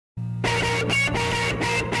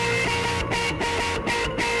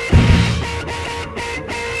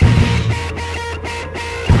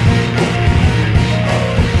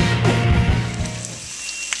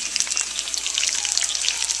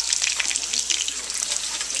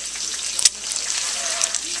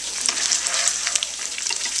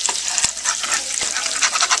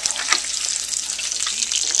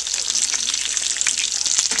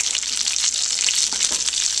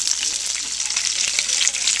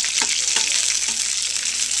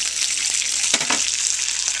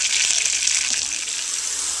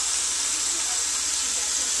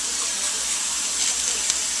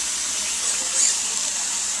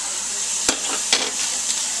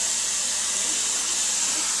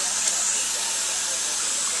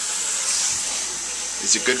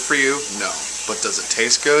Is it good for you? No. But does it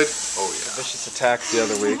taste good? Oh yeah. Vicious attacks the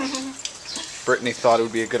other week. Brittany thought it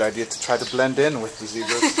would be a good idea to try to blend in with the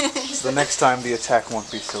zebras. So the next time the attack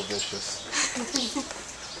won't be so vicious.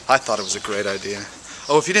 I thought it was a great idea.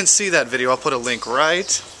 Oh, if you didn't see that video, I'll put a link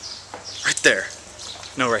right there.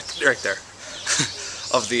 No, right there.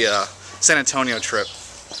 Of the San Antonio trip.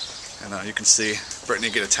 And you can see Brittany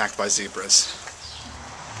get attacked by zebras.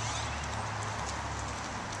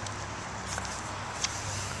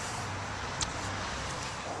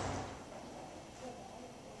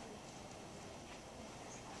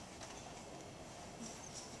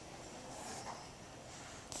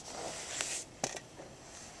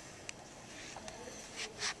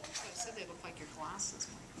 They look like your glasses.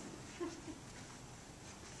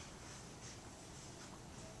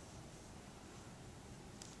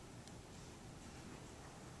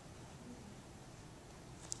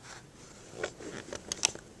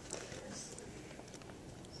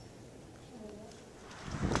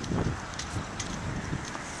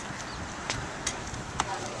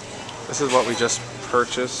 This is what we just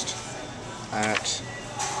purchased at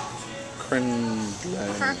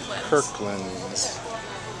Kirkland's.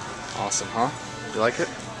 Awesome, huh? You like it?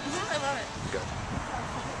 I love it. Good.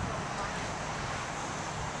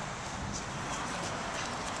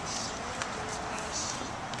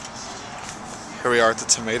 Here we are at the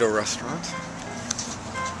Tomato Restaurant.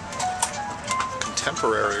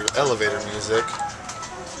 Contemporary elevator music.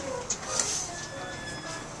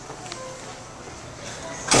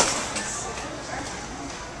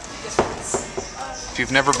 If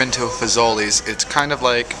you've never been to a Fazoli's, it's kind of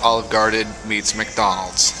like Olive Garden meets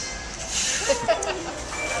McDonald's.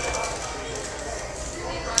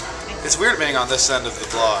 It's weird being on this end of the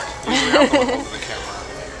vlog. Usually I'm the one holding the camera.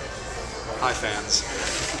 Hi, fans.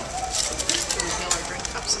 Do we fill our drink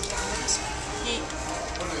cups and gallons?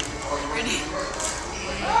 Ready?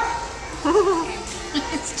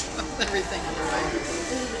 Everything underway.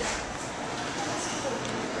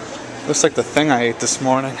 Looks like the thing I ate this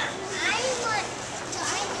morning.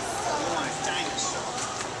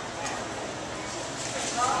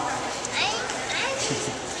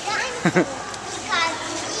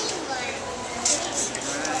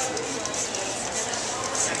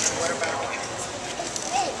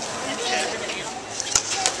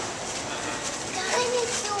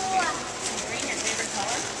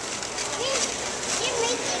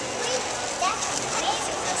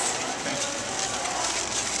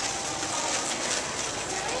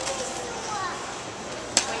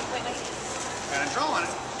 Draw on it.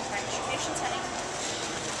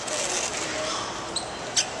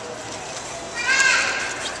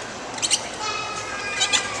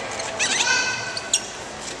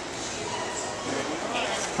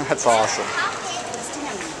 That's awesome.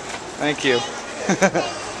 Thank you.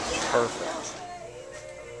 Perfect.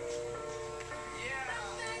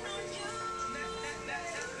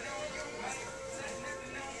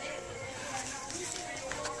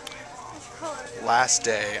 Last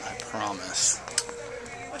day, I promise.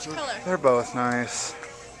 Which color? They're both nice.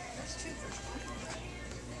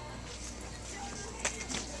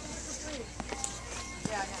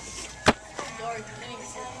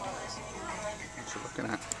 What you looking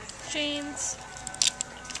at? James.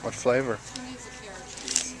 What flavor?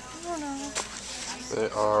 I don't know. They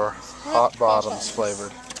are Hot Bottoms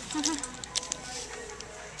flavored.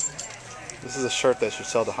 This is a shirt they should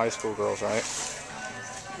sell to high school girls, right?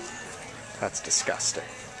 That's disgusting.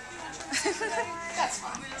 That's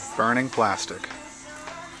fine. Burning plastic.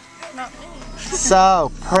 Not me.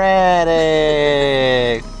 So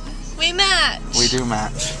pretty! We match. We do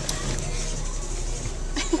match.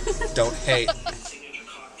 Don't hate.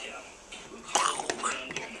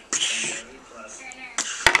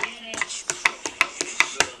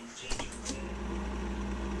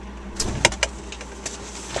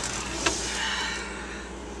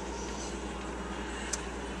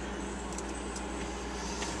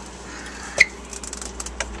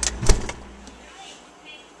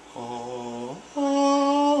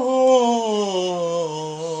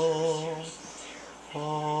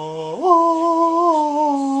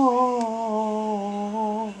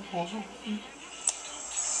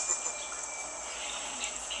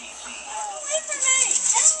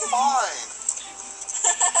 Fine.